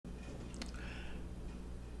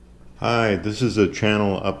Hi, this is a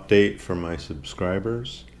channel update for my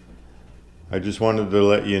subscribers. I just wanted to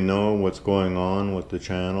let you know what's going on with the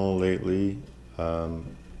channel lately. A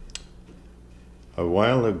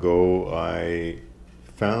while ago I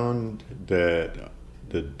found that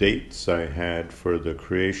the dates I had for the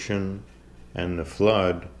creation and the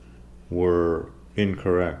flood were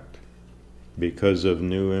incorrect because of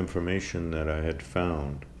new information that I had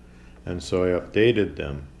found. And so I updated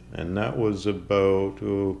them. And that was about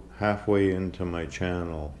halfway into my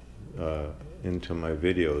channel, into my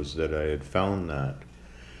videos, that I had found that.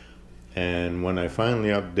 And when I finally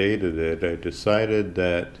updated it, I decided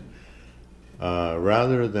that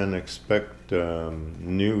rather than expect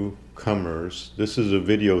newcomers, this is a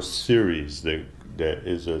video series that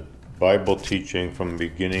is a Bible teaching from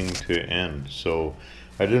beginning to end. So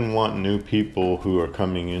I didn't want new people who are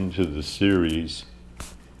coming into the series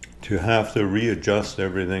to have to readjust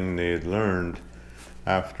everything they had learned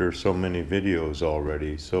after so many videos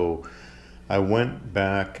already. So I went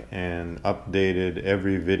back and updated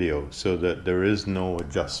every video so that there is no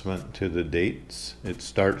adjustment to the dates. It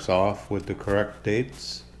starts off with the correct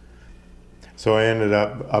dates. So I ended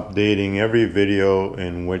up updating every video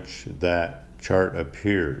in which that chart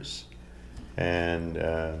appears. And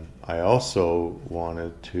I also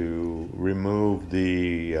wanted to remove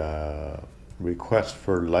the request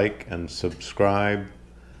for like and subscribe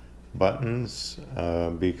buttons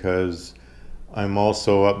because I'm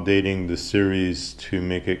also updating the series to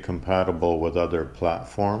make it compatible with other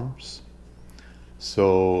platforms.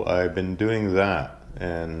 So I've been doing that,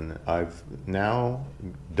 and I've now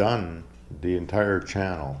done the entire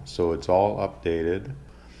channel, so it's all updated.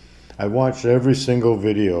 I watched every single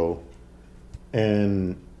video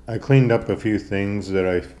and I cleaned up a few things that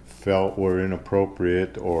I felt were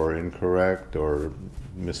inappropriate or incorrect or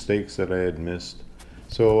mistakes that I had missed.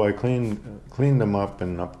 So I cleaned them up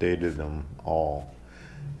and updated them all.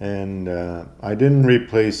 And I didn't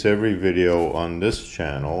replace every video on this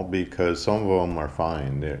channel because some of them are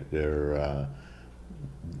fine.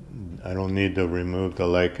 I don't need to remove the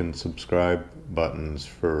like and subscribe buttons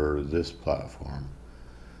for this platform.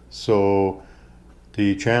 So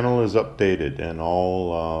the channel is updated, and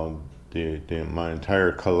all my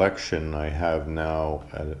entire collection, I have now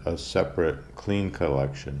a separate clean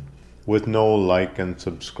collection with no like and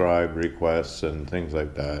subscribe requests and things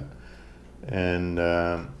like that. And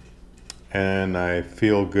I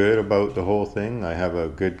feel good about the whole thing. I have a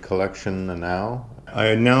good collection now.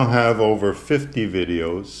 I now have over 50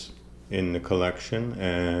 videos in the collection,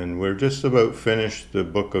 and we're just about finished the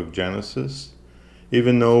book of Genesis.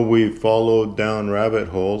 Even though we followed down rabbit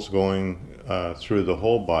holes going through the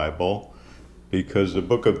whole Bible, because the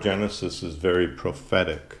book of Genesis is very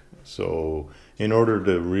prophetic. So in order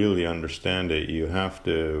to really understand it, you have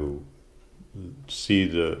to see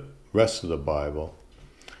the rest of the Bible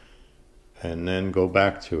and then go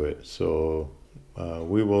back to it. So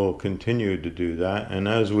we will continue to do that. And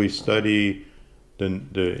as we study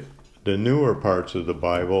the newer parts of the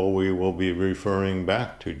Bible, we will be referring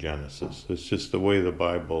back to Genesis. It's just the way the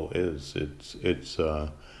Bible is. It's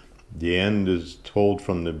the end is told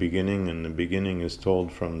from the beginning, and the beginning is told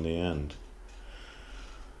from the end.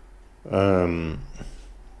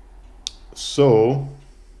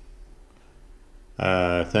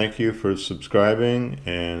 Thank you for subscribing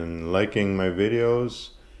and liking my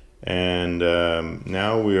videos. And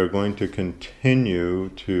now we are going to continue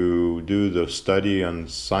to do the study on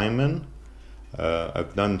Simon.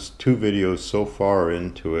 I've done 2 videos so far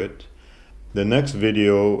into it. The next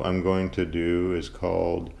video I'm going to do is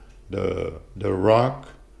called the Rock,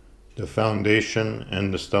 the Foundation,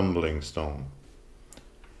 and the Stumbling Stone.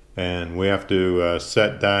 And we have to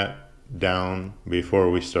set that down before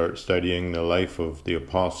we start studying the life of the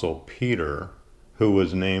Apostle Peter, who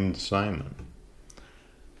was named Simon.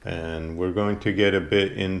 And we're going to get a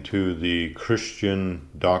bit into the Christian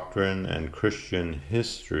doctrine and Christian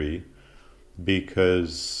history,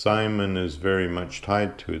 because Simon is very much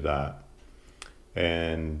tied to that.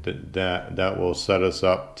 And that will set us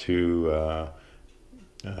up to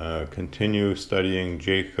continue studying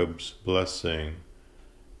Jacob's blessing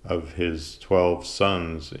of his 12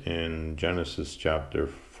 sons in Genesis chapter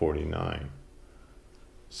 49.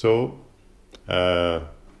 So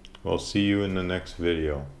we'll see you in the next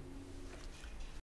video.